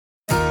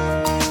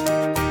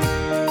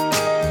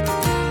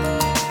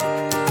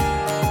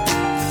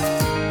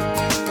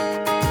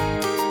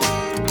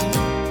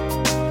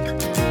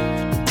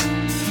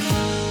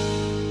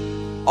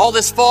All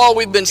this fall,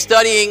 we've been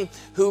studying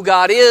who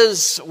God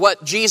is,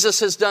 what Jesus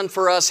has done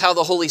for us, how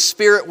the Holy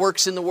Spirit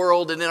works in the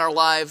world and in our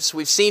lives.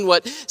 We've seen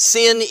what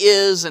sin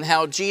is and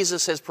how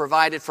Jesus has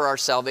provided for our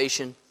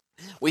salvation.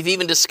 We've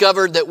even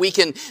discovered that we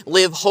can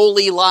live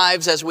holy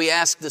lives as we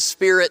ask the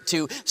Spirit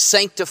to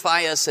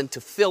sanctify us and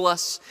to fill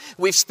us.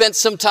 We've spent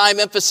some time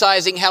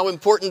emphasizing how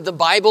important the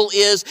Bible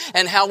is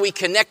and how we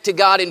connect to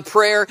God in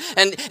prayer.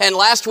 And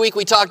last week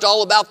we talked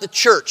all about the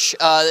church,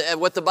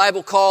 what the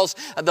Bible calls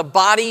the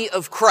body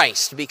of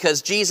Christ,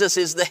 because Jesus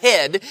is the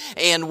head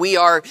and we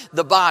are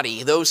the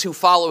body. Those who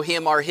follow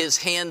him are his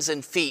hands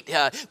and feet.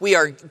 We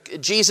are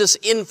Jesus'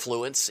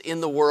 influence in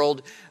the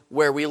world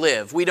where we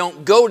live. We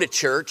don't go to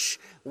church.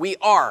 We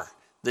are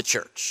the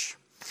church.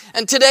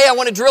 And today I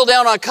want to drill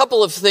down on a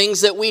couple of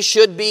things that we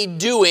should be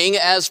doing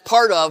as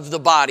part of the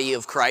body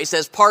of Christ,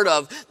 as part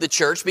of the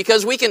church,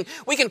 because we can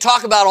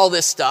talk about all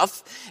this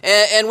stuff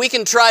and we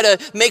can try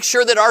to make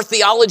sure that our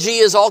theology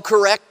is all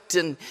correct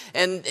and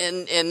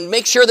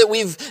make sure that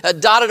we've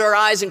dotted our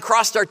I's and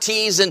crossed our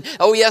T's and,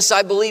 oh yes,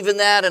 I believe in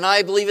that and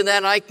I believe in that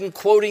and I'm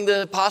quoting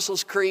the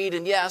Apostles' Creed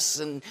and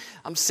yes, and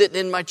I'm sitting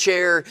in my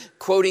chair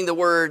quoting the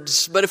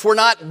words. But if we're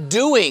not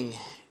doing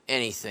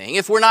anything,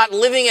 if we're not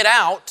living it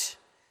out,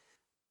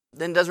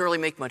 then it doesn't really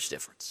make much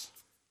difference.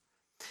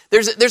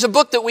 There's a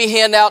book that we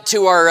hand out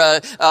to our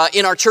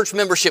in our church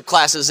membership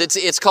classes.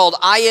 It's called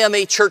I Am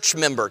a Church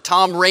Member.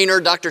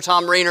 Dr.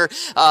 Tom Rayner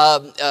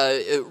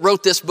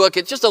wrote this book.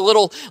 It's just a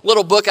little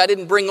book. I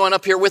didn't bring one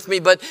up here with me,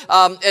 but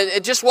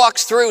it just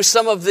walks through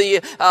some of the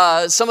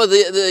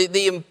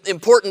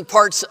important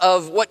parts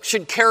of what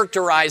should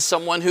characterize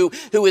someone who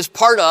is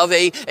part of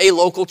a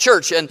local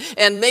church.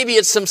 And maybe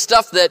it's some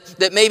stuff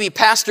that maybe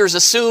pastors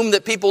assume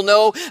that people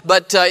know,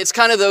 but it's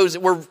kind of those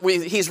where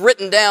he's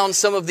written down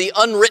some of the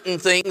unwritten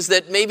things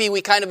that maybe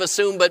we kind of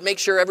assume, but make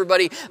sure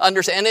everybody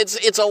understands.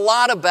 And it's a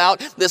lot about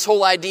this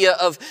whole idea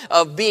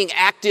of being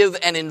active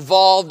and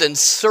involved and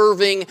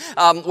serving.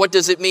 What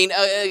does it mean?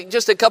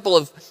 Just a couple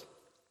of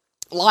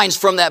lines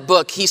from that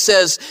book. He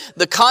says,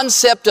 the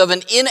concept of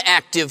an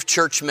inactive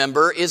church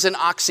member is an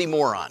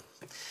oxymoron.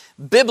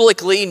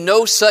 Biblically,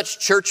 no such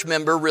church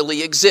member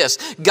really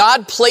exists.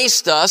 God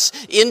placed us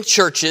in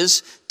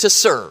churches to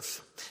serve,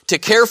 to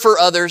care for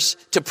others,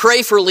 to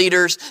pray for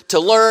leaders, to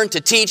learn,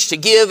 to teach, to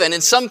give, and in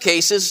some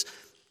cases,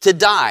 to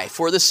die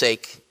for the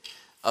sake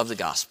of the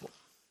gospel.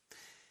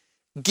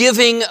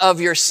 Giving of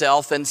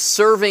yourself and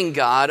serving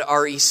God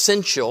are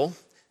essential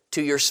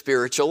to your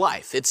spiritual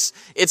life.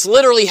 It's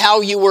literally how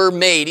you were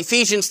made.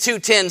 Ephesians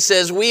 2:10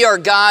 says, we are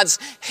God's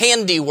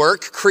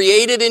handiwork,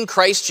 created in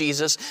Christ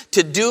Jesus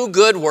to do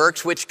good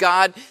works, which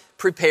God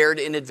prepared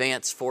in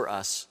advance for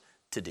us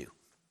to do.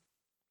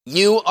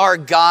 You are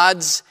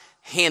God's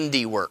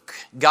handiwork.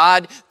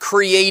 God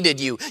created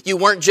you. You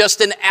weren't just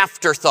an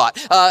afterthought.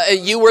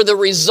 You were the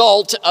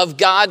result of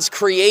God's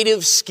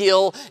creative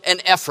skill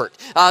and effort.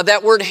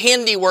 That word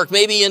handiwork,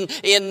 maybe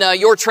in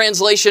your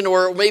translation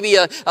or maybe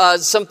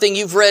something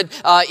you've read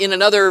in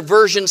another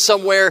version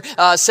somewhere,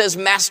 says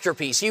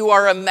masterpiece. You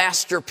are a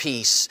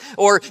masterpiece,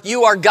 or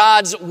you are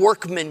God's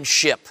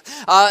workmanship.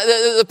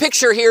 The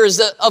picture here is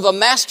of a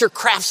master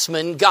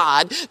craftsman,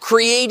 God,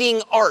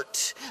 creating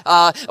art,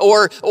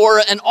 or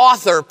an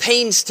author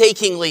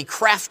painstakingly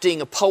crafting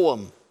a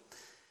poem.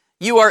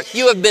 You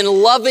have been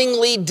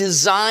lovingly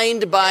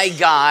designed by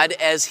God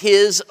as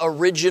his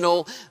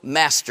original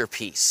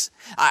masterpiece.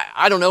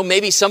 I don't know,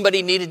 maybe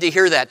somebody needed to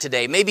hear that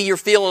today. Maybe you're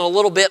feeling a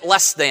little bit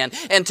less than,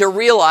 and to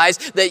realize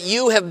that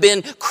you have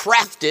been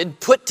crafted,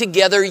 put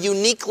together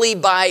uniquely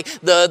by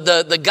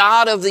the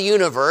God of the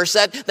universe.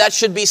 That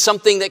should be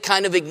something that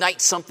kind of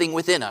ignites something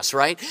within us,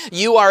 right?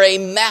 You are a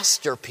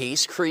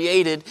masterpiece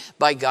created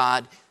by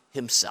God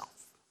himself.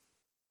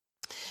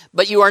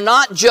 But you are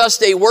not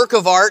just a work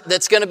of art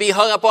that's going to be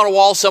hung up on a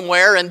wall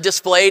somewhere and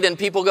displayed and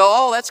people go,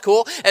 oh, that's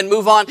cool, and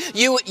move on.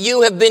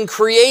 You have been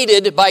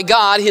created by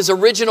God, his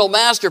original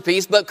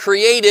masterpiece, but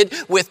created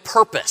with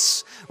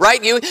purpose,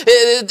 right?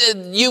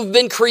 You've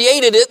been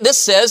created, this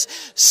says,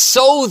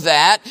 so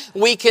that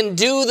we can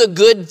do the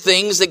good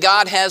things that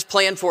God has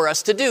planned for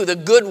us to do, the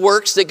good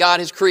works that God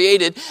has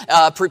created,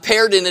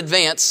 prepared in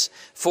advance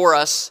for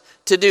us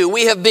to do.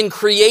 We have been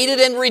created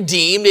and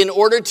redeemed in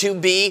order to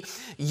be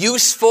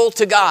useful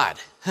to God,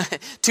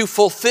 to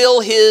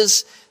fulfill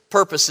his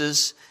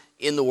purposes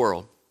in the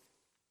world.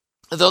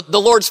 The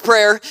Lord's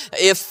Prayer,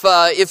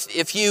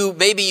 if you,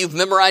 maybe you've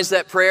memorized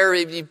that prayer,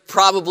 you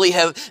probably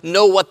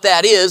know what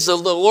that is. The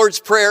Lord's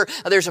Prayer,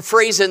 there's a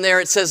phrase in there,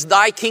 it says,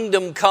 thy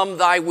kingdom come,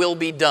 thy will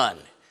be done.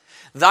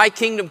 Thy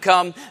kingdom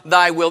come,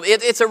 thy will.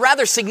 It's a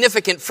rather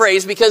significant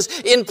phrase because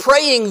in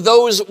praying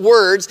those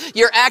words,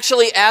 you're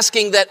actually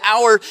asking that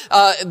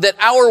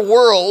our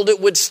world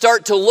would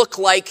start to look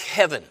like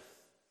heaven.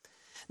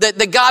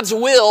 That God's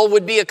will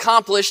would be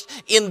accomplished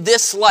in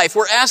this life.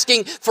 We're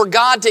asking for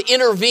God to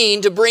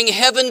intervene, to bring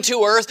heaven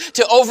to earth,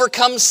 to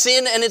overcome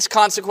sin and its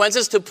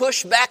consequences, to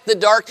push back the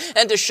dark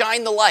and to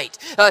shine the light.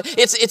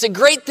 It's a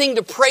great thing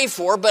to pray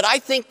for, but I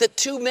think that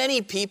too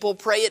many people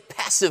pray it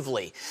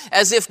passively,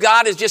 as if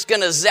God is just going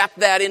to zap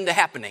that into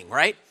happening,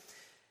 right?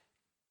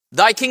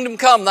 Thy kingdom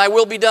come, thy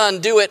will be done,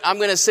 do it. I'm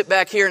going to sit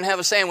back here and have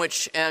a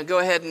sandwich and go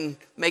ahead and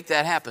make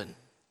that happen.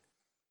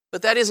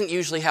 But that isn't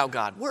usually how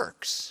God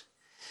works.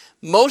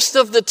 Most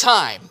of the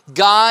time,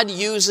 God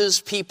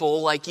uses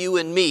people like you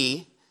and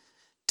me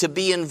to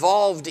be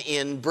involved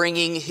in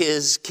bringing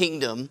His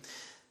kingdom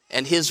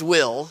and His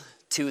will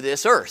to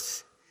this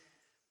earth.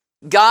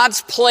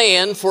 God's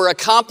plan for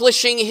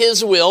accomplishing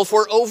His will,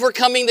 for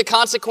overcoming the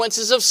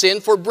consequences of sin,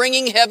 for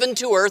bringing heaven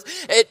to earth,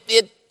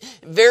 it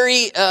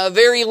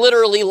very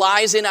literally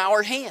lies in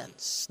our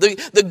hands.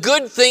 The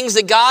good things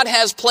that God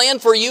has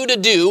planned for you to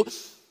do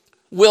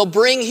will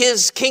bring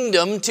His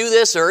kingdom to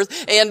this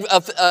earth and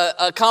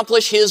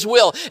accomplish His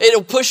will.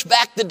 It'll push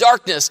back the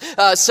darkness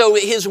so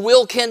His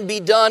will can be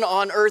done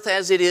on earth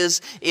as it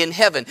is in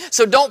heaven.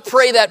 So don't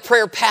pray that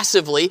prayer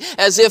passively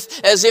as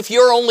if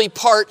your only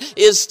part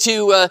is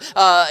to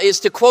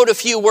quote a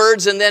few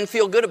words and then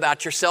feel good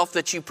about yourself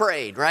that you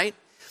prayed, right?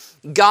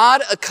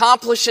 God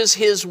accomplishes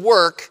His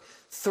work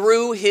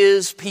through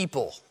His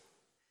people.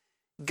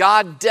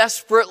 God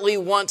desperately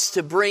wants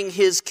to bring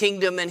His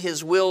kingdom and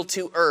His will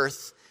to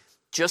earth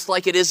just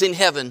like it is in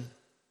heaven.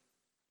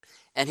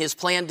 And His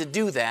plan to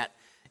do that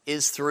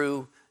is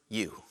through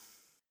you.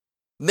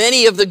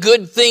 Many of the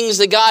good things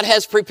that God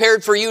has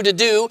prepared for you to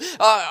do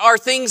are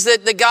things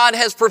that God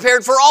has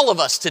prepared for all of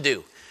us to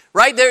do.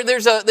 Right?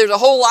 There's a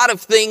whole lot of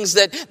things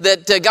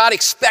that God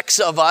expects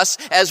of us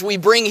as we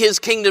bring His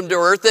kingdom to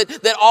earth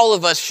that all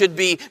of us should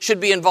be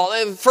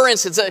involved. For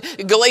instance,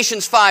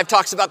 Galatians 5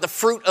 talks about the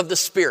fruit of the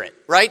Spirit.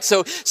 Right?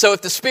 So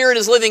if the Spirit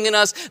is living in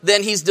us,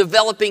 then He's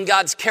developing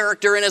God's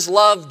character in us: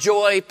 love,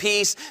 joy,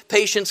 peace,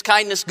 patience,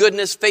 kindness,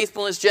 goodness,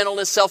 faithfulness,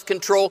 gentleness,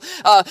 self-control.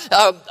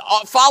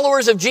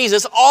 Followers of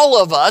Jesus, all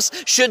of us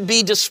should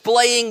be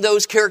displaying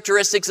those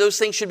characteristics. Those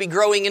things should be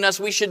growing in us.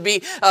 We should be,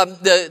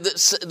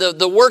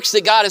 the works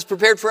that God has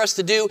prepared for us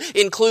to do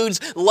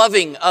includes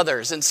loving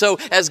others. And so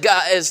as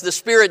the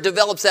Spirit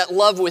develops that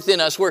love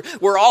within us,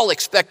 we're all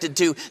expected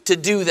to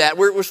do that.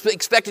 We're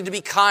expected to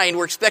be kind.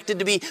 We're expected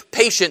to be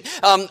patient.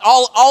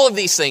 All of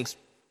these things,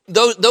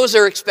 those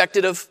are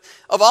expected of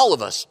all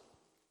of us.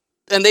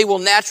 And they will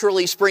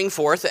naturally spring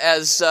forth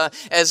as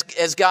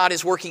God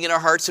is working in our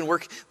hearts and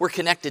we're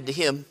connected to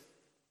Him.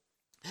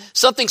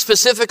 Something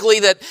specifically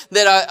that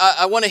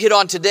I want to hit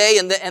on today,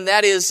 and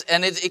that is,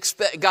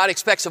 God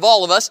expects of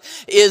all of us,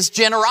 is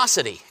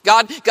generosity.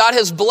 God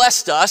has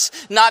blessed us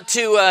not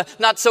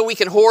so we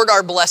can hoard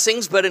our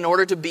blessings, but in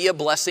order to be a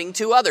blessing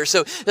to others.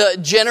 So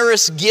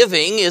generous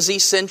giving is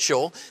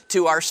essential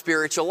to our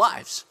spiritual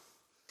lives.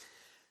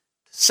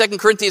 2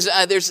 Corinthians,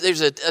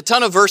 there's a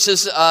ton of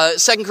verses.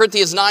 2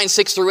 Corinthians 9,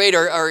 6 through 8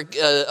 are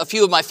a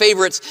few of my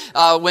favorites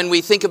when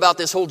we think about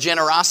this whole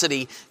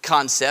generosity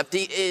concept.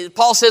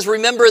 Paul says,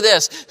 remember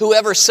this: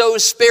 whoever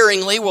sows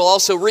sparingly will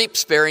also reap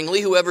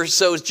sparingly. Whoever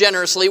sows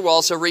generously will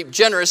also reap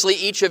generously.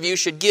 Each of you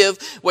should give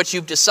what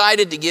you've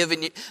decided to give,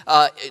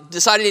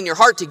 decided in your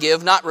heart to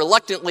give, not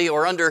reluctantly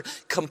or under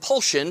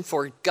compulsion,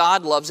 for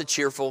God loves a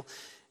cheerful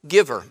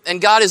giver.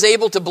 And God is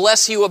able to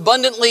bless you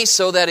abundantly,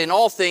 so that in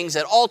all things,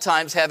 at all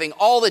times, having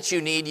all that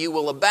you need, you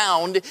will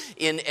abound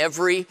in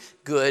every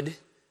good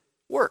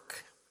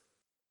work.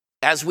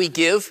 As we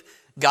give,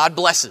 God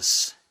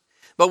blesses.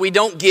 But we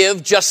don't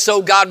give just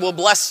so God will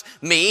bless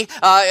me.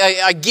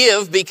 I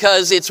give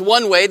because it's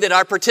one way that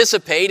I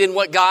participate in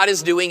what God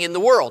is doing in the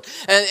world.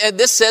 And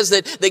this says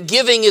that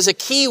giving is a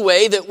key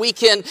way that we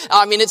can,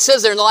 it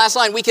says there in the last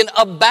line, we can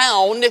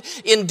abound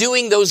in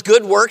doing those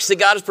good works that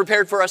God has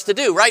prepared for us to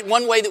do, right?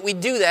 One way that we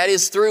do that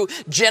is through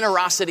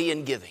generosity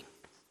and giving.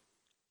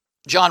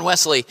 John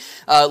Wesley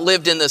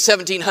lived in the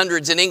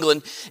 1700s in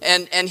England,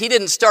 and he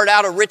didn't start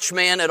out a rich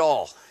man at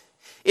all.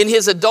 In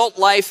his adult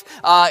life,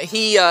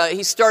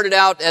 he started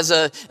out as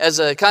a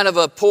kind of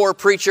a poor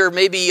preacher,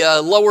 maybe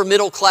lower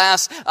middle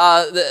class.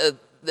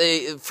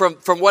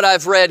 From what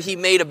I've read, he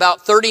made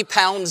about 30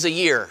 pounds a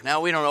year.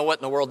 Now we don't know what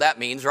in the world that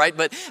means, right?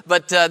 But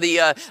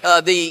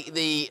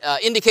the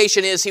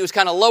indication is he was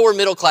kind of lower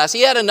middle class.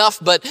 He had enough,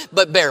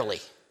 but barely.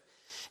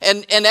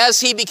 And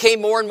as he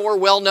became more and more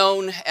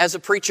well-known as a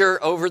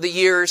preacher over the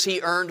years, he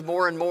earned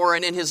more and more.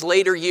 And in his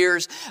later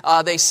years,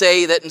 they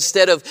say that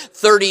instead of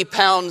 30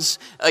 pounds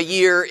a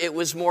year, it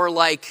was more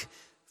like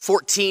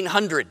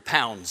 1,400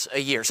 pounds a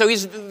year. So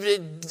he's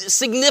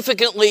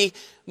significantly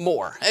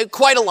more,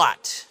 quite a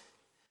lot.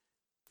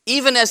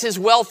 Even as his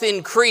wealth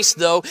increased,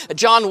 though,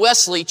 John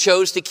Wesley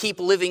chose to keep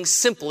living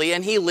simply,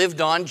 and he lived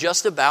on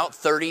just about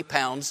 30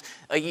 pounds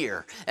a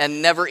year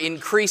and never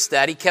increased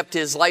that. He kept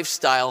his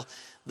lifestyle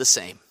the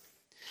same.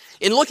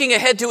 In looking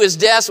ahead to his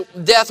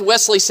death,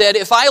 Wesley said,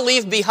 "If I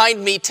leave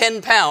behind me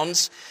 10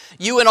 pounds,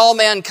 you and all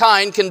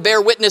mankind can bear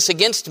witness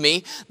against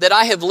me that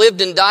I have lived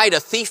and died a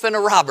thief and a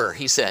robber,"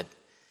 he said.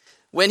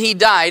 When he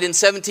died in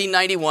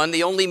 1791,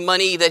 the only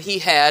money that he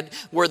had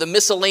were the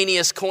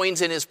miscellaneous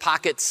coins in his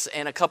pockets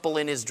and a couple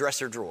in his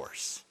dresser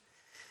drawers.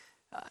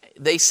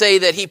 They say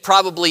that he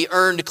probably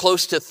earned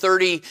close to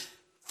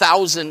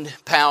 30,000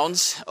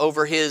 pounds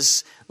over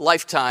his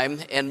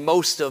lifetime, and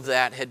most of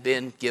that had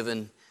been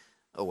given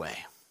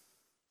away.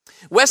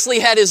 Wesley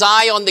had his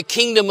eye on the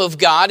kingdom of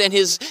God, and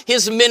his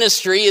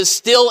ministry is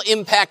still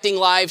impacting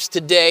lives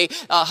today,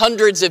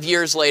 hundreds of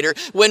years later.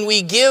 When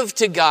we give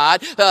to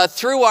God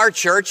through our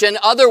church and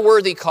other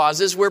worthy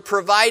causes, we're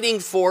providing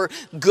for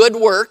good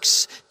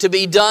works to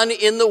be done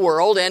in the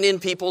world and in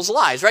people's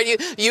lives, right?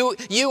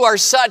 You are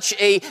such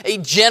a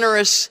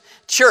generous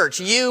church.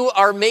 You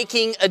are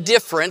making a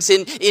difference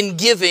in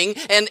giving,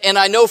 and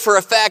I know for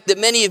a fact that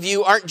many of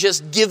you aren't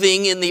just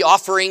giving in the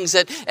offerings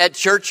at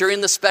church or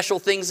in the special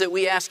things that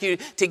we ask you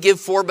to give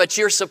for, but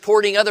you're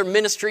supporting other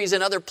ministries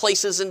and other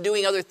places and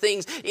doing other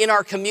things in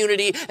our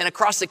community and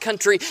across the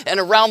country and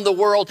around the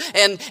world,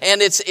 and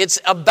it's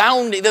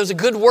abounding. Those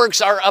good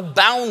works are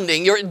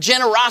abounding. Your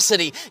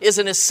generosity is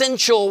an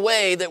essential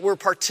way that we're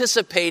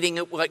participating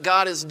in what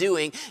God is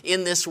doing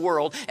in this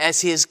world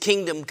as His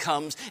kingdom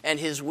comes and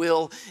His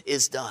will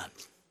is done.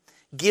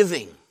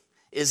 Giving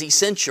is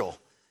essential.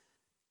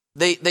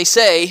 They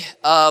say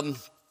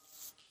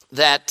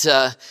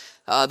that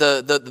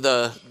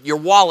your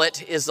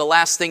wallet is the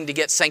last thing to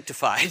get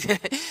sanctified.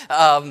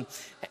 I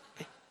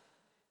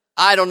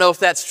don't know if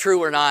that's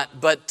true or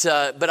not, but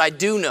I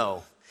do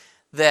know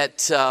that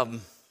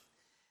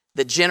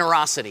that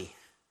generosity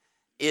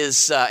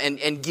is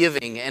and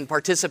giving and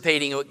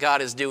participating in what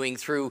God is doing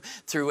through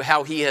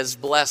how He has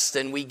blessed,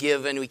 and we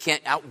give and we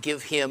can't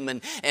outgive Him,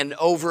 and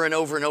over and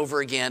over and over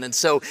again. And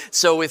so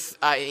if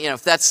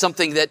that's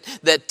something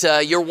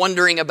that you're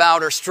wondering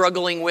about or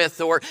struggling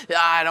with, or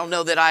I don't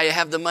know that I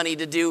have the money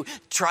to do,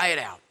 try it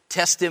out.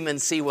 Test Him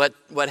and see what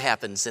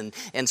happens,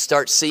 and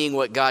start seeing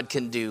what God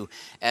can do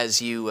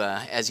as you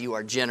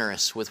are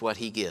generous with what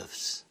He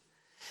gives.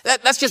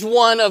 That's just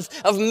one of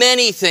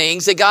many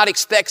things that God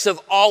expects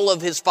of all of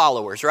His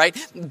followers, right?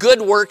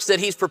 Good works that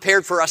He's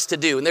prepared for us to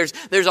do. And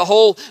there's a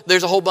whole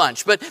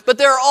bunch. But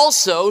there are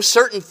also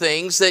certain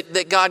things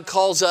that God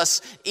calls us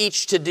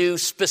each to do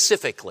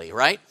specifically,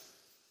 right?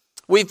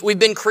 We've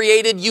been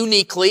created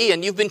uniquely,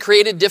 and you've been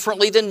created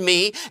differently than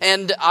me,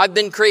 and I've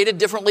been created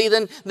differently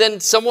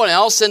than someone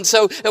else. And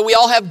so we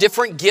all have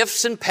different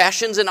gifts and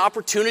passions and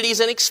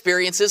opportunities and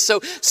experiences. So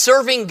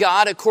serving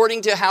God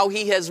according to how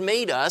He has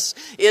made us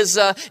is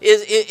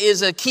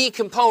a key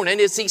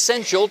component. It's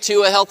essential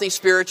to a healthy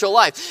spiritual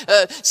life.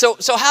 So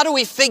how do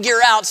we figure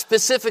out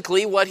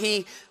specifically what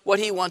He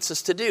wants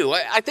us to do?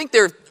 I think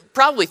there are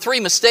probably three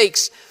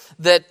mistakes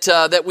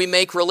that we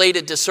make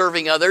related to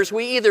serving others.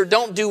 We either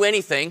don't do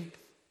anything,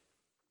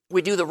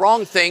 we do the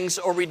wrong things,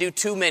 or we do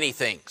too many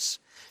things.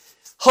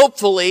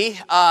 Hopefully,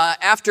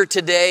 after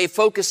today,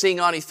 focusing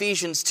on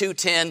Ephesians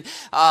 2:10,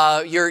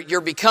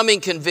 you're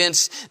becoming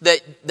convinced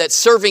that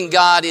serving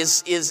God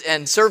is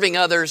and serving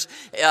others,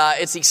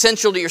 it's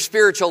essential to your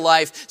spiritual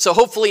life. So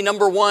hopefully,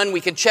 number one,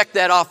 we can check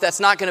that off. That's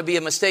not going to be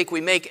a mistake we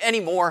make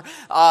anymore.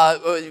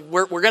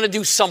 We're going to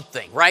do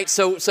something, right?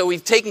 So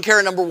we've taken care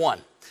of number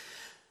one.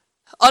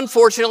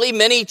 Unfortunately,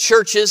 many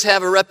churches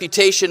have a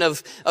reputation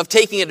of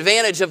taking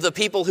advantage of the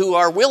people who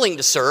are willing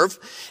to serve,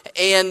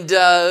 and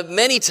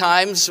many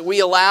times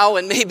we allow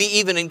and maybe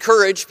even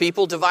encourage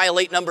people to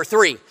violate number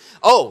three.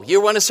 Oh,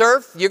 you want to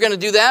serve? You're going to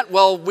do that?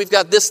 Well, we've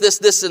got this,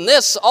 and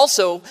this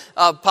also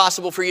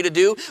possible for you to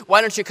do.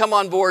 Why don't you come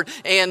on board?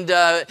 And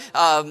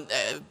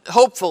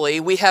hopefully,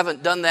 we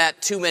haven't done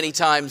that too many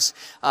times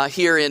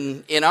here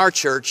in our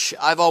church.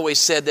 I've always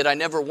said that I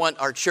never want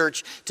our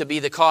church to be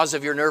the cause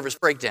of your nervous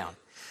breakdown.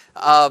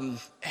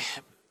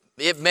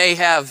 It may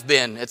have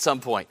been at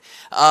some point,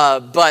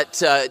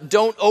 but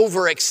don't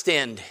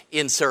overextend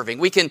in serving.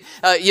 We can,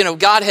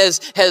 God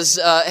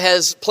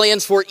has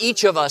plans for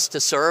each of us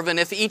to serve, and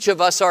if each of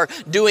us are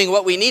doing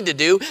what we need to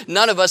do,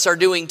 none of us are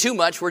doing too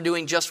much. We're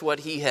doing just what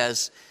He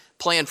has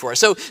planned for us.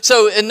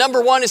 So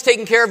number one is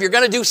taken care of. You're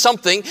going to do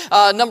something.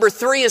 Number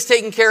three is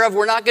taken care of.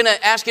 We're not going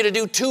to ask you to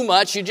do too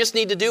much. You just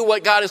need to do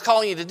what God is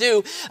calling you to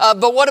do.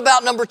 But what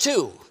about number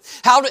two?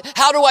 How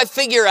do I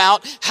figure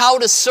out how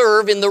to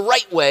serve in the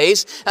right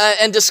ways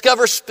and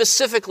discover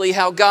specifically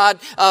how God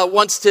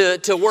wants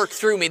to work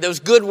through me, those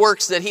good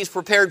works that He's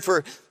prepared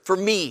for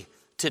me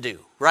to do,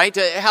 right?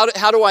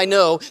 How do I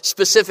know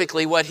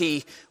specifically what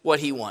He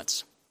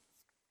wants?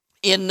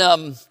 In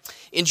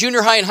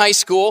junior high and high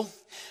school,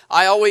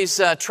 I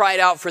always tried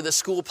out for the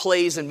school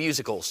plays and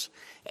musicals.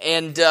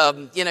 And,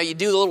 you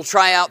do the little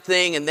tryout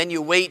thing, and then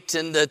you wait,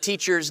 and the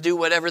teachers do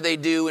whatever they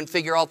do and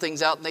figure all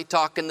things out, and they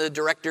talk, and the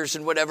directors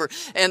and whatever.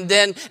 And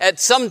then at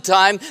some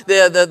time,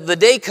 the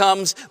day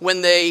comes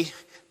when they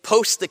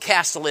post the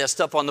cast list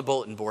up on the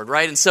bulletin board,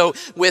 right? And so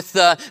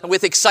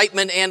with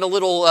excitement and a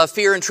little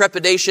fear and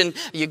trepidation,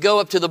 you go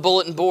up to the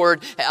bulletin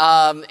board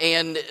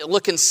and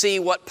look and see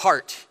what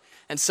part.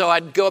 And so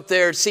I'd go up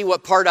there and see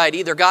what part I'd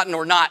either gotten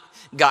or not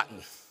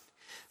gotten.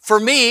 For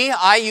me,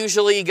 I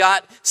usually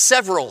got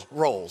several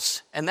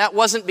roles, and that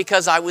wasn't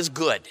because I was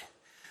good.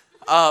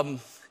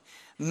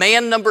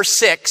 Man number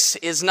 6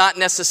 is not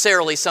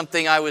necessarily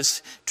something I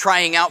was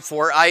trying out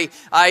for. I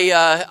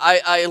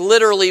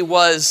literally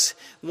was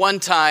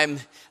one time.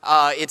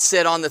 It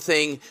said on the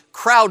thing,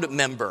 crowd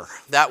member.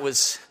 That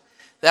was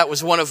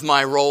one of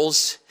my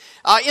roles.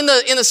 In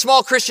the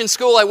small Christian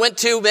school I went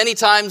to, many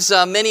times,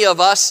 many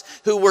of us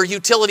who were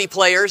utility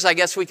players, I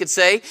guess we could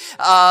say,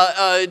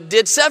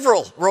 did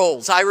several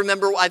roles. I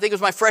remember, I think it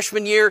was my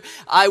freshman year,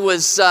 I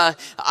was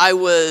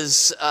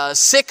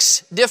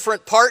 6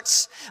 different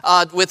parts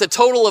with a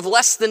total of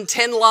less than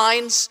 10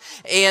 lines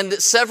and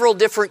several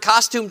different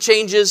costume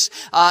changes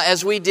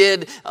as we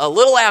did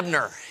Little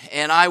Abner.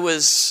 And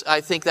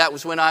I think that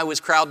was when I was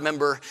crowd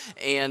member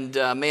and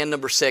man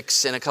number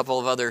 6 and a couple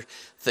of other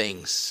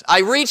things. I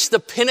reached the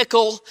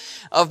pinnacle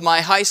of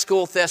my high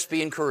school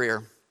thespian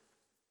career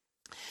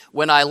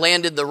when I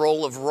landed the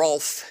role of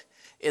Rolf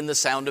in The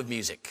Sound of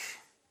Music.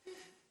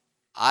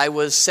 I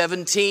was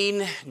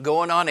 17,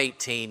 going on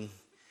 18,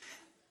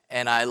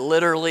 and I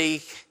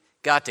literally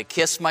got to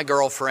kiss my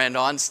girlfriend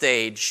on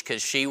stage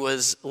because she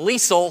was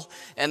Liesel,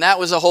 and that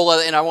was a whole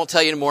other, and I won't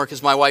tell you anymore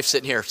because my wife's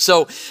sitting here.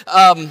 So,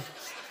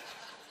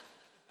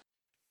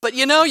 but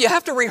you know, you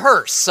have to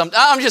rehearse.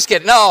 I'm just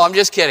kidding. No, I'm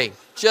just kidding.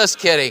 Just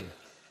kidding.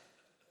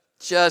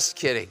 Just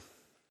kidding.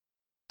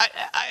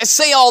 I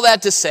say all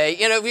that to say,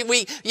 you know,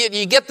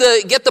 you get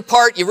the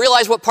part, you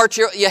realize what part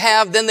you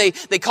have, then they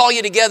call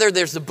you together,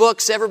 there's the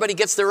books, everybody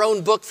gets their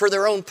own book for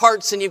their own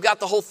parts, and you've got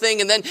the whole thing,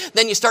 and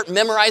then you start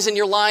memorizing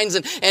your lines,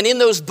 and in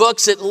those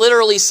books it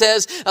literally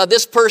says,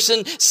 this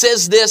person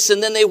says this,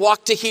 and then they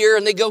walk to here,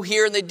 and they go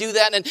here, and they do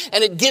that,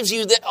 and it gives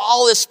you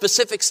all this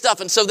specific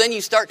stuff, and so then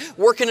you start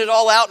working it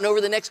all out, and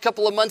over the next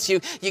couple of months you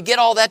get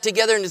all that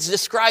together, and it's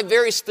described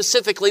very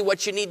specifically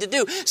what you need to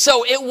do.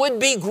 So it would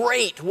be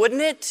great,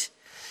 wouldn't it?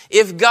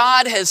 If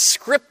God has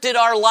scripted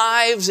our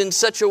lives in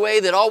such a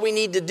way that all we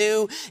need to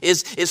do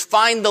is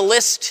find the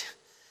list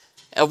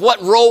of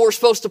what role we're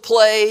supposed to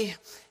play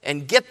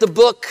and get the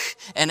book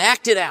and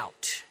act it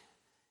out.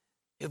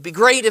 It would be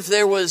great if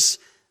there was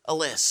a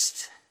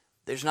list.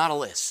 There's not a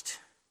list.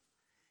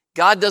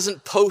 God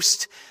doesn't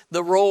post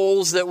the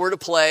roles that we're to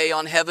play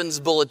on heaven's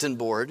bulletin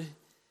board.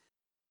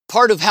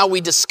 Part of how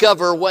we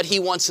discover what He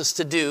wants us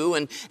to do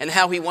and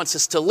how He wants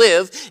us to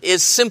live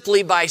is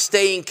simply by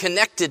staying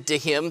connected to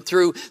Him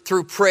through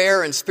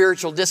prayer and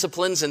spiritual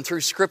disciplines and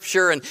through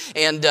Scripture and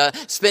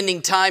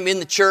spending time in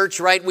the church,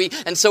 right?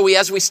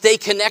 As we stay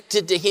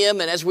connected to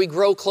Him and as we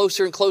grow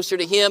closer and closer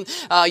to Him,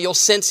 you'll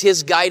sense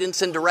His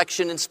guidance and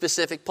direction in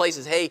specific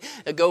places. Hey,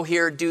 go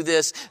here, do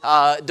this,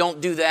 don't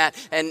do that.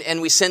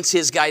 And we sense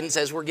His guidance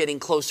as we're getting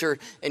closer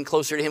and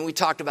closer to Him. We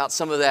talked about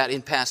some of that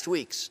in past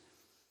weeks.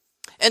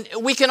 And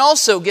we can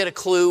also get a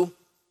clue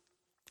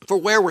for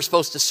where we're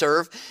supposed to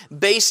serve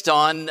based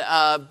on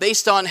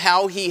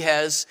how He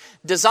has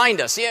designed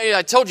us. Yeah,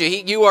 I told you,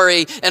 you are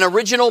an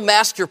original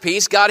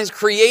masterpiece. God has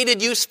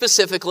created you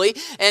specifically,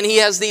 and He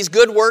has these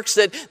good works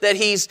that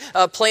He's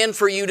planned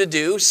for you to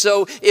do.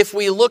 So if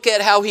we look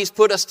at how He's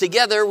put us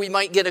together, we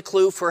might get a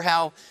clue for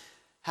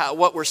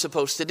what we're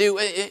supposed to do.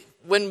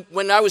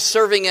 When I was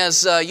serving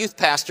as a youth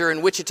pastor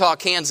in Wichita,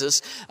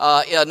 Kansas,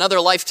 another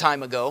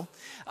lifetime ago,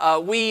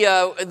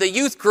 the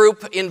youth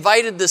group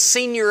invited the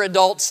senior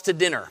adults to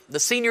dinner. The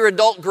senior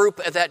adult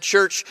group at that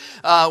church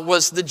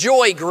was the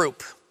Joy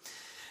group,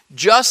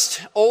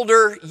 just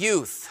older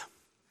youth.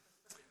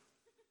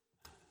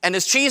 And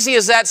as cheesy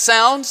as that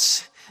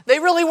sounds, they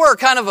really were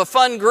kind of a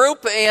fun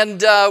group,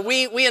 and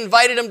we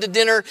invited them to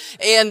dinner,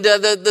 and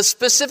the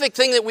specific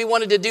thing that we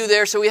wanted to do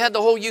there, so we had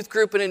the whole youth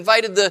group and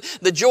invited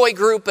the Joy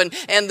group, and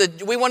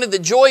we wanted the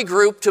Joy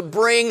group to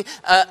bring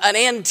an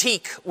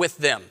antique with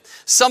them.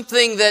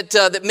 Something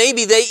that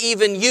maybe they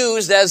even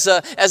used as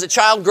a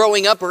child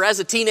growing up or as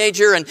a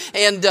teenager, and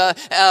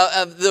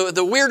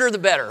the weirder the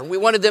better. We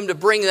wanted them to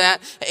bring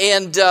that,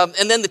 and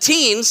then the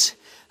teens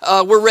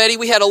were ready.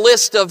 We had a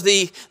list of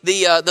the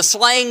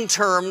slang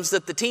terms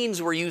that the teens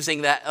were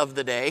using of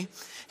the day.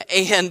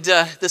 And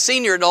the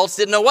senior adults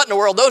didn't know what in the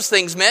world those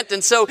things meant,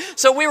 and so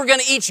we were going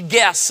to each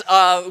guess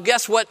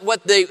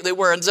what they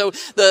were. And so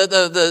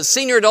the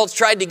senior adults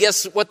tried to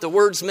guess what the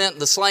words meant,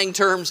 the slang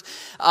terms,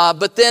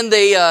 but then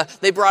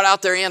they brought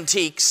out their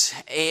antiques,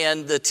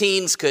 and the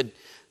teens could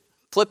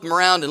flip them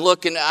around and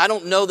look, and I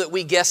don't know that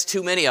we guessed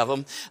too many of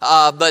them,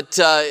 but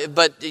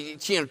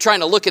you know, trying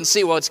to look and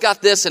see, well, it's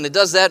got this and it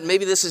does that, and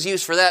maybe this is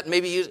used for that, and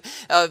maybe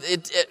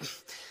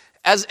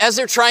as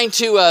they're trying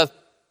to.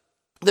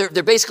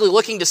 They're basically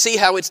looking to see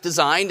how it's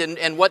designed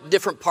and what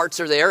different parts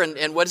are there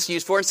and what it's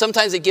used for. And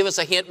sometimes they give us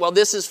a hint, well,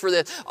 this is for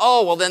this.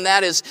 Oh, well, then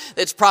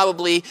it's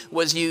probably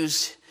was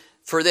used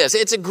for this.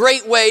 It's a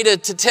great way to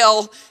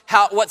tell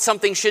what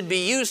something should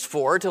be used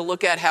for, to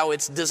look at how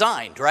it's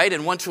designed, right?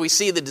 And once we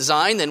see the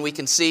design, then we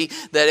can see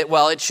that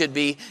it should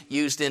be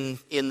used in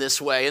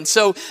this way. And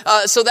so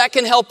that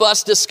can help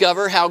us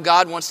discover how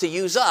God wants to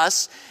use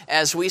us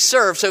as we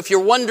serve. So if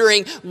you're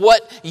wondering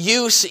what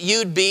use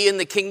you'd be in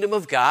the kingdom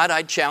of God,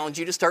 I'd challenge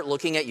you to start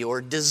looking at your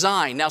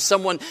design. Now,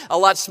 someone a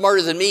lot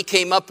smarter than me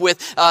came up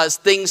with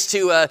things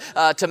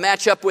to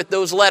match up with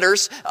those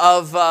letters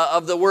of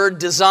the word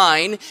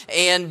design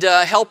and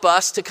help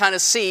us to kind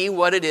of see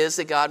what it is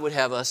that God would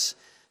have us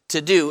to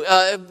do.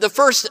 The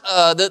first,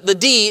 the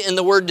D in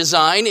the word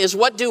design is,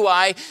 what do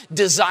I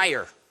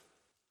desire?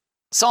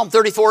 Psalm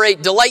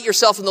 34:8, delight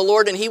yourself in the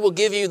Lord and He will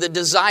give you the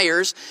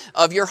desires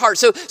of your heart.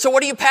 So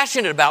what are you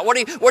passionate about? What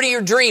are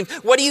your dreams?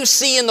 What do you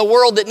see in the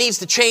world that needs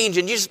to change?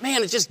 And you just,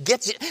 man, it just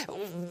gets you.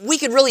 We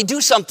could really do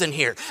something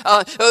here.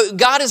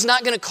 God is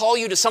not going to call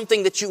you to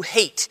something that you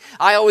hate.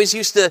 I always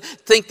used to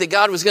think that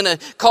God was going to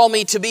call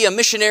me to be a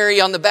missionary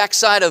on the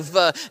backside of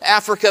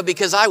Africa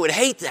because I would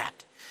hate that.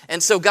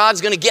 And so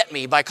God's going to get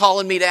me by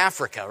calling me to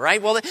Africa, right?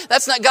 Well,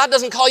 that's not, God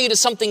doesn't call you to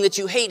something that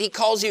you hate. He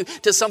calls you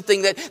to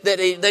something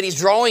that He's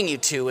drawing you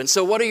to. And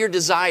so what are your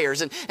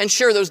desires? And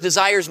sure, those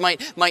desires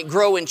might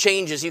grow and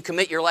change as you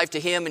commit your life to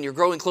Him and you're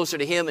growing closer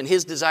to Him and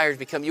His desires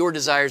become your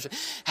desires.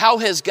 How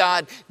has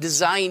God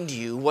designed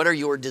you? What are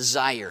your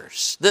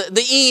desires?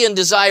 The E in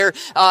desire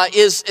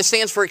it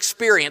stands for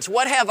experience.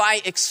 What have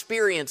I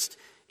experienced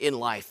in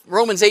life?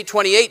 Romans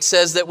 8:28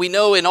 says that we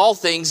know in all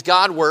things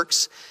God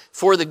works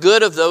for the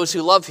good of those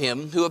who love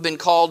Him, who have been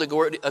called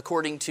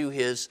according to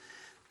His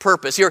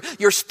purpose.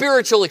 Your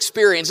spiritual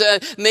experience,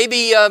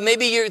 maybe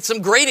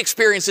some great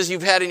experiences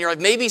you've had in your life,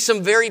 maybe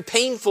some very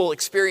painful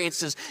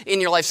experiences in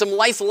your life, some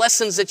life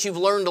lessons that you've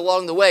learned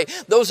along the way.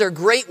 Those are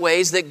great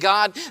ways that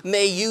God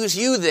may use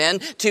you then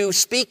to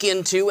speak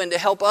into and to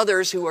help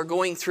others who are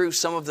going through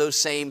some of those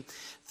same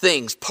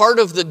things. Part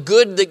of the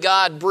good that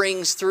God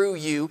brings through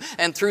you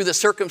and through the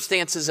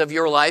circumstances of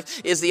your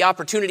life is the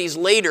opportunities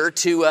later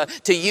to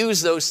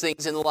use those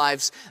things in the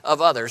lives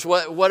of others.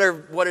 What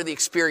are the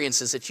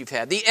experiences that you've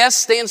had? The S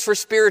stands for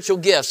spiritual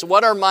gifts.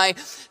 What are my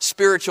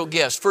spiritual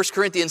gifts? 1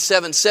 Corinthians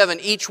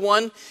 7:7, each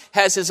one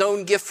has his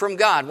own gift from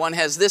God. One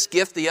has this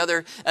gift,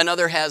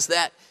 another has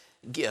that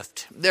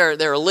gift. There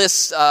are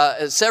lists,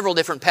 several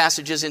different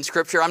passages in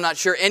Scripture. I'm not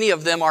sure any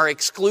of them are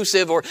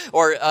exclusive or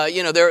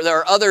there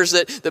are others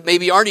that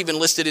maybe aren't even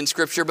listed in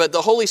Scripture, but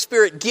the Holy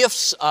Spirit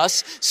gifts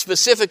us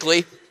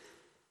specifically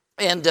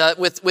and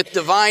with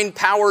divine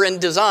power and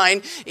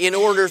design in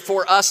order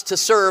for us to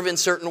serve in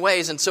certain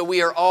ways. And so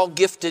we are all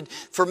gifted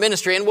for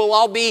ministry, and we'll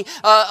all be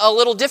a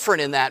little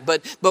different in that.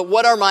 But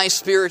what are my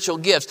spiritual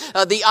gifts?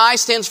 The I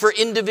stands for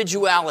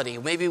individuality.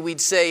 Maybe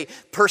we'd say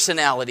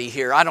personality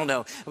here. I don't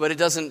know. But it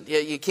doesn't,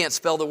 you can't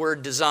spell the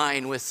word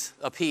design with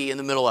a P in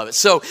the middle of it.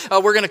 So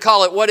we're going to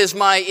call it, what is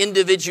my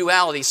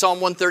individuality?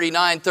 Psalm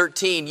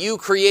 139:13, you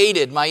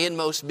created my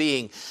inmost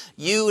being.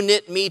 You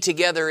knit me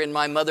together in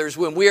my mother's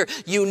womb. We are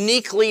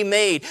uniquely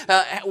made.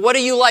 What are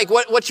you like?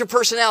 What's your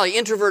personality?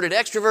 Introverted,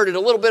 extroverted, a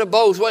little bit of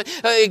both.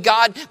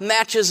 God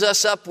matches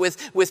us up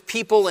with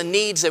people and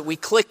needs that we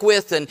click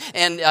with,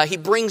 and He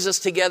brings us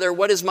together.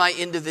 What is my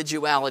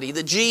individuality?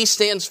 The G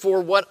stands for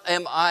what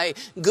am I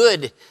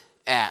good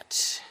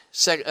at?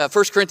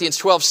 1 Corinthians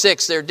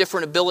 12:6, there are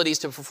different abilities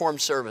to perform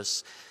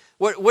service.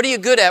 What are you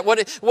good at?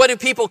 What do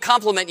people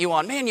compliment you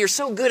on? Man, you're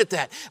so good at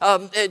that.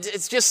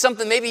 It's just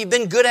something, maybe you've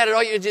been good at it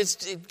all.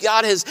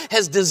 God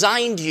has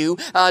designed you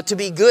to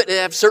be good, to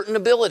have certain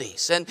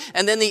abilities.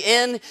 And then the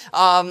N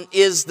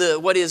is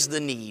what is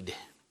the need?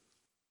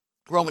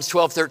 Romans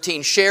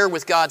 12:13, share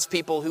with God's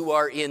people who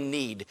are in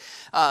need.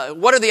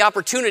 What are the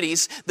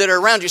opportunities that are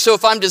around you? So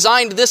if I'm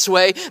designed this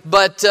way,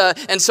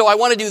 and so I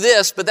want to do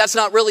this, but that's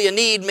not really a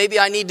need, maybe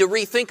I need to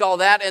rethink all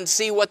that and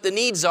see what the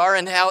needs are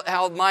and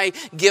how my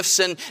gifts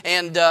and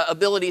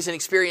abilities and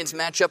experience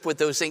match up with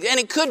those things. And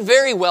it could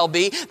very well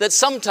be that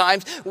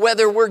sometimes,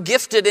 whether we're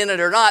gifted in it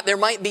or not, there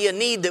might be a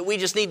need that we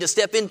just need to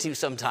step into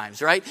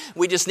sometimes, right?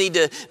 We just need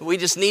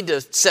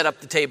to set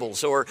up the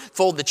tables or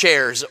fold the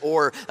chairs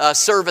or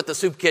serve at the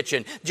soup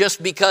kitchen,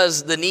 just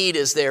because the need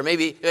is there.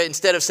 Maybe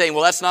instead of saying,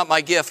 well, that's not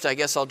my gift, I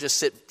guess I'll just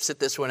sit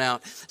this one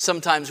out.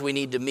 Sometimes we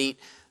need to meet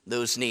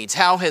those needs.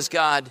 How has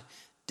God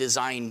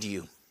designed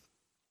you?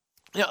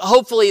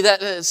 Hopefully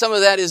that some of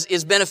that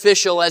is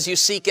beneficial as you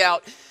seek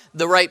out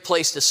the right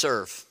place to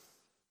serve.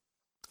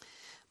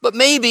 But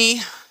maybe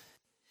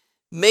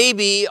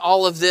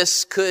all of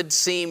this could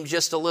seem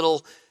just a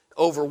little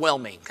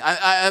overwhelming.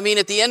 I mean,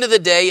 at the end of the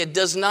day, it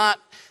does not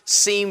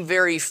seem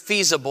very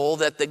feasible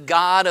that the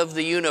God of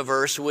the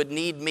universe would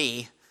need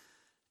me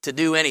to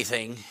do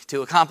anything,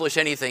 to accomplish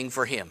anything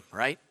for Him,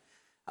 right?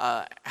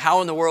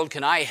 How in the world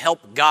can I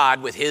help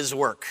God with His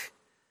work?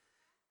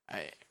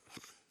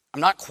 I'm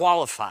not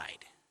qualified.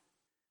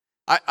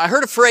 I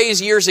heard a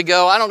phrase years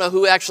ago. I don't know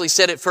who actually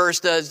said it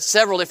first.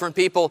 Several different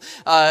people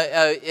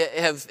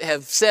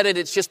have said it.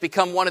 It's just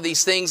become one of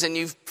these things, and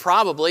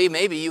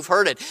maybe you've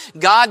heard it.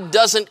 God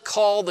doesn't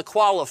call the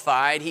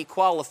qualified, He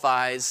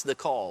qualifies the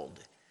called.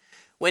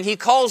 When He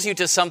calls you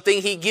to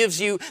something, He gives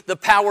you the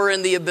power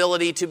and the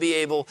ability to be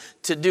able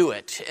to do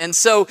it. And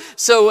so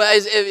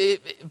as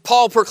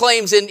Paul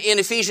proclaims in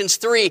Ephesians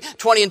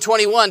 3:20 and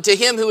 21, to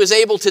Him who is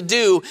able to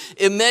do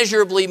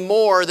immeasurably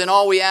more than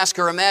all we ask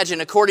or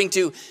imagine, according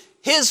to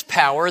His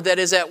power that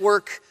is at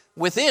work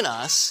within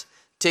us,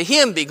 to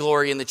Him be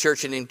glory in the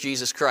church and in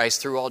Jesus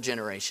Christ through all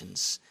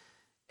generations.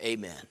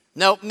 Amen.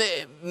 Now,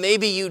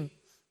 maybe you,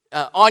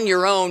 on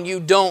your own,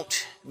 you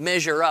don't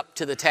measure up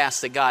to the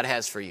task that God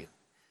has for you.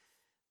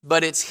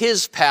 But it's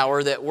His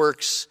power that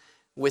works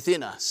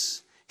within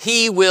us.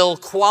 He will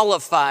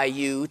qualify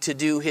you to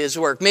do His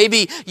work.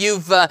 Maybe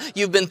you've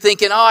been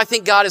thinking, oh, I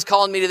think God is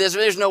calling me to this.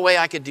 There's no way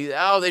I could do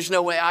that. Oh, there's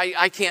no way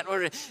I can't.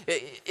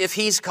 If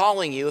He's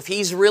calling you, if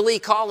He's really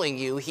calling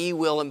you, He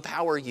will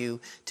empower you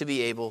to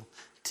be able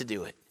to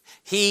do it.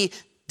 He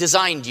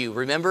designed you.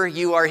 Remember,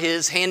 you are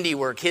His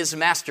handiwork, His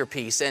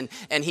masterpiece, and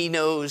He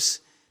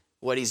knows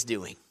what He's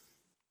doing.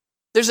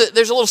 There's a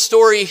little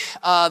story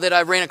that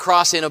I ran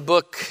across in a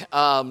book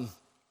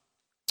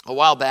a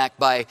while back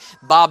by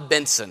Bob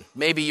Benson.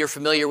 Maybe you're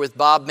familiar with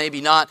Bob, maybe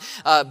not.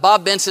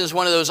 Bob Benson is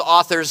one of those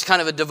authors, kind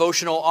of a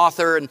devotional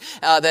author, and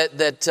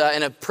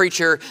and a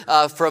preacher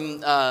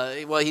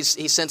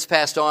he's since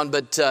passed on,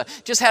 but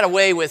just had a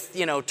way with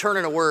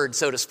turning a word,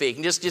 so to speak,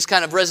 and just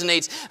kind of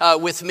resonates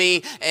with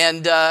me.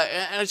 And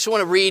I just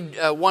want to read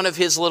one of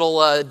his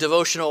little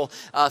devotional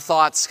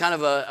thoughts, kind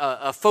of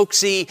a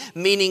folksy,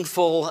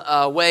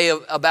 meaningful way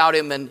about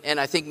him, and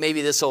I think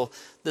maybe this will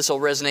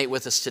resonate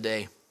with us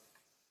today.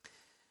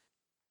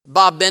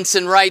 Bob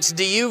Benson writes,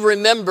 "Do you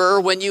remember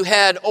when you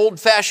had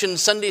old-fashioned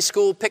Sunday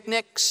school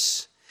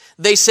picnics?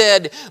 They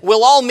said,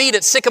 we'll all meet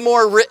at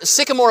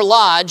Sycamore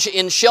Lodge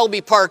in Shelby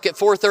Park at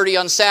 4:30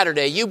 on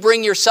Saturday. You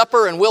bring your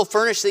supper and we'll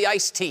furnish the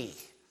iced tea.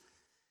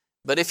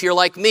 But if you're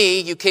like me,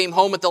 you came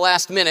home at the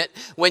last minute.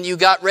 When you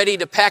got ready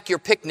to pack your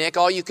picnic,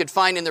 all you could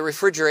find in the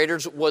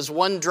refrigerators was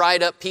one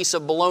dried-up piece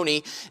of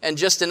bologna and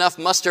just enough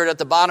mustard at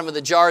the bottom of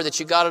the jar that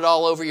you got it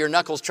all over your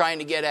knuckles trying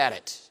to get at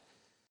it.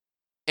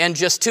 And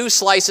just 2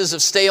 slices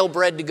of stale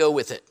bread to go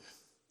with it.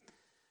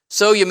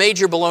 So you made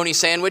your bologna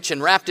sandwich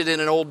and wrapped it in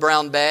an old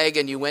brown bag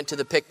and you went to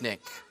the picnic.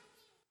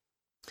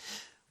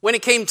 When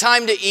it came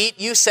time to eat,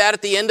 you sat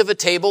at the end of a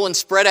table and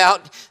spread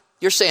out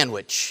your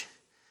sandwich.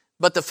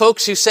 But the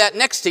folks who sat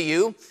next to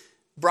you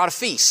brought a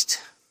feast.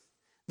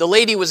 The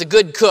lady was a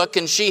good cook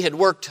and she had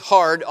worked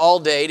hard all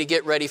day to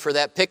get ready for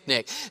that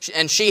picnic.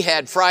 And she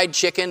had fried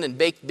chicken and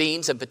baked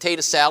beans and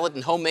potato salad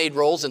and homemade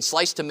rolls and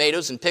sliced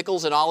tomatoes and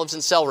pickles and olives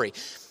and celery.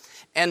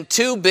 And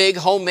 2 big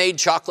homemade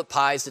chocolate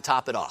pies to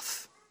top it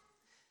off.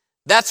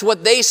 That's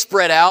what they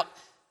spread out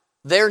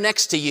there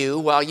next to you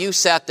while you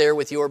sat there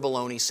with your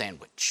bologna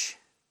sandwich.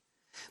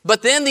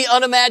 But then the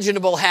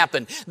unimaginable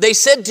happened. They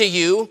said to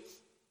you,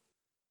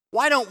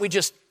 why don't we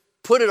just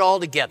put it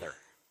all together?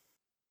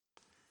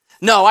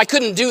 No, I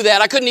couldn't do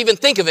that. I couldn't even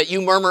think of it,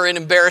 you murmur in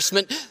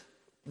embarrassment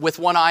with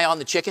one eye on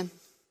the chicken.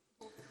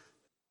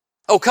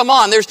 Oh, come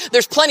on,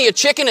 there's plenty of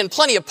chicken and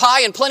plenty of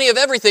pie and plenty of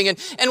everything,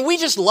 and we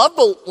just love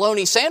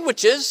bologna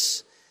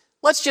sandwiches.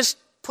 Let's just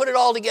put it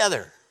all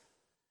together.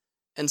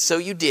 And so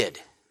you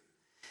did.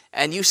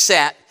 And you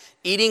sat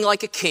eating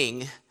like a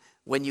king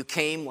when you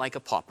came like a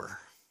pauper.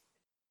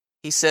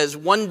 He says,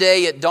 one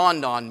day it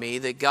dawned on me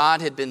that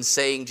God had been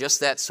saying just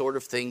that sort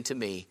of thing to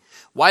me.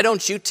 Why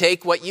don't you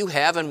take what you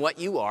have and what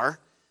you are,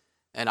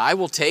 and I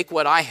will take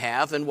what I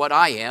have and what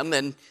I am,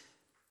 and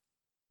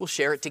we'll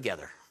share it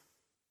together.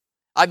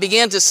 I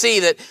began to see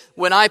that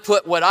when I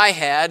put what I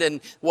had and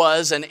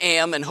was and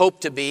am and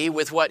hope to be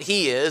with what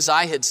He is,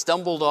 I had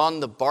stumbled on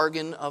the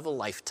bargain of a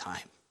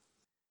lifetime.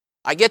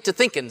 I get to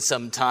thinking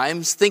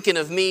sometimes, thinking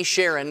of me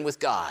sharing with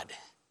God.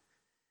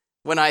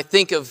 When I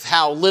think of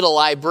how little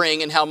I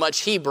bring and how much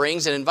He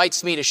brings and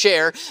invites me to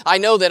share, I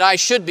know that I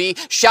should be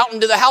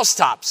shouting to the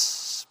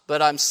housetops,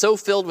 but I'm so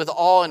filled with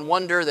awe and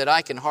wonder that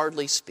I can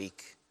hardly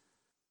speak.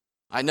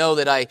 I know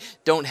that I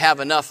don't have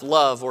enough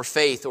love or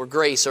faith or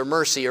grace or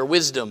mercy or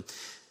wisdom,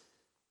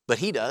 but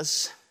He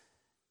does.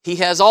 He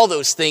has all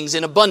those things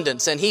in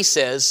abundance, and He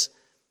says,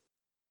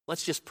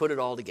 let's just put it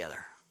all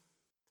together.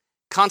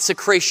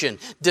 Consecration,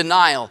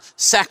 denial,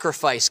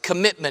 sacrifice,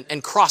 commitment,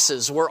 and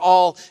crosses were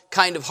all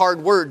kind of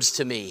hard words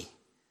to me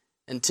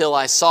until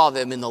I saw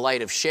them in the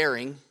light of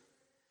sharing.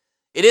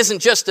 It isn't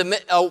just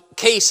a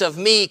case of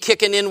me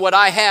kicking in what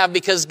I have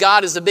because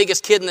God is the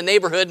biggest kid in the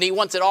neighborhood and He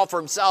wants it all for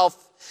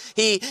Himself.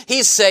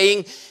 He's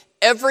saying,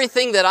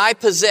 everything that I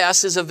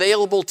possess is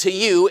available to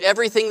you.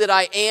 Everything that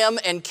I am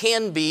and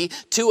can be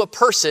to a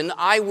person,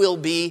 I will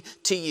be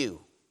to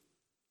you.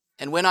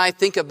 And when I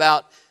think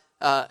about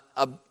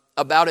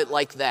it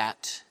like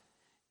that,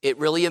 it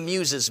really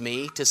amuses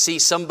me to see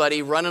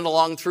somebody running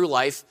along through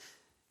life,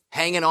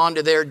 hanging on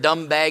to their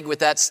dumb bag with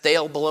that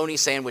stale bologna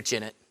sandwich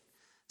in it,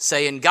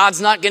 saying, God's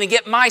not going to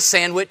get my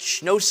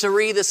sandwich. No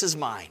siree, this is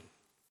mine.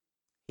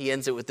 He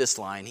ends it with this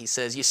line. He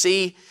says, you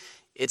see,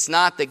 it's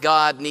not that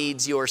God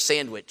needs your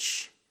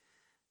sandwich.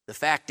 The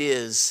fact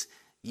is,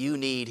 you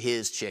need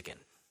His chicken.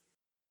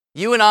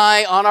 You and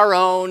I, on our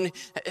own,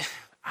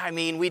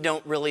 we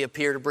don't really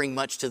appear to bring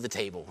much to the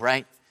table,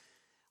 right?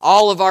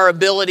 All of our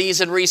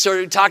abilities and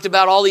resources, we talked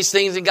about all these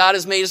things that God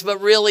has made us,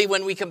 but really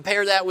when we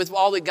compare that with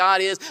all that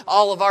God is,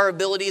 all of our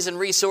abilities and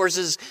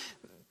resources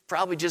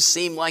probably just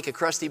seem like a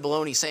crusty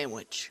bologna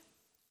sandwich.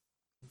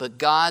 But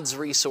God's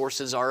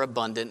resources are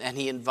abundant, and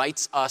He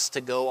invites us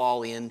to go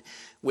all in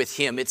with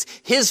him. It's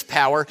his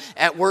power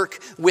at work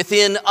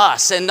within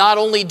us. And not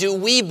only do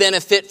we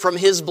benefit from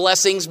his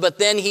blessings, but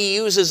then he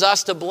uses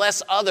us to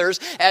bless others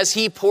as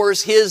he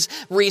pours his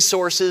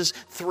resources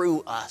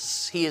through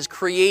us. He has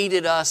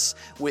created us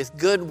with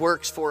good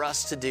works for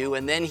us to do,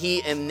 and then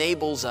he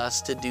enables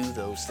us to do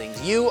those things.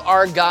 You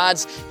are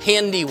God's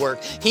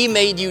handiwork. He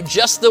made you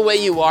just the way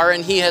you are,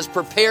 and he has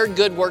prepared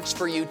good works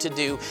for you to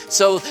do.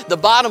 So the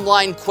bottom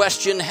line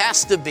question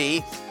has to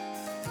be,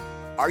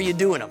 are you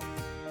doing them?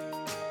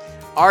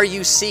 Are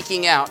you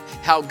seeking out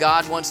how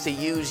God wants to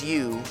use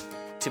you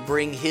to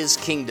bring his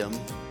kingdom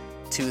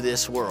to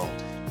this world?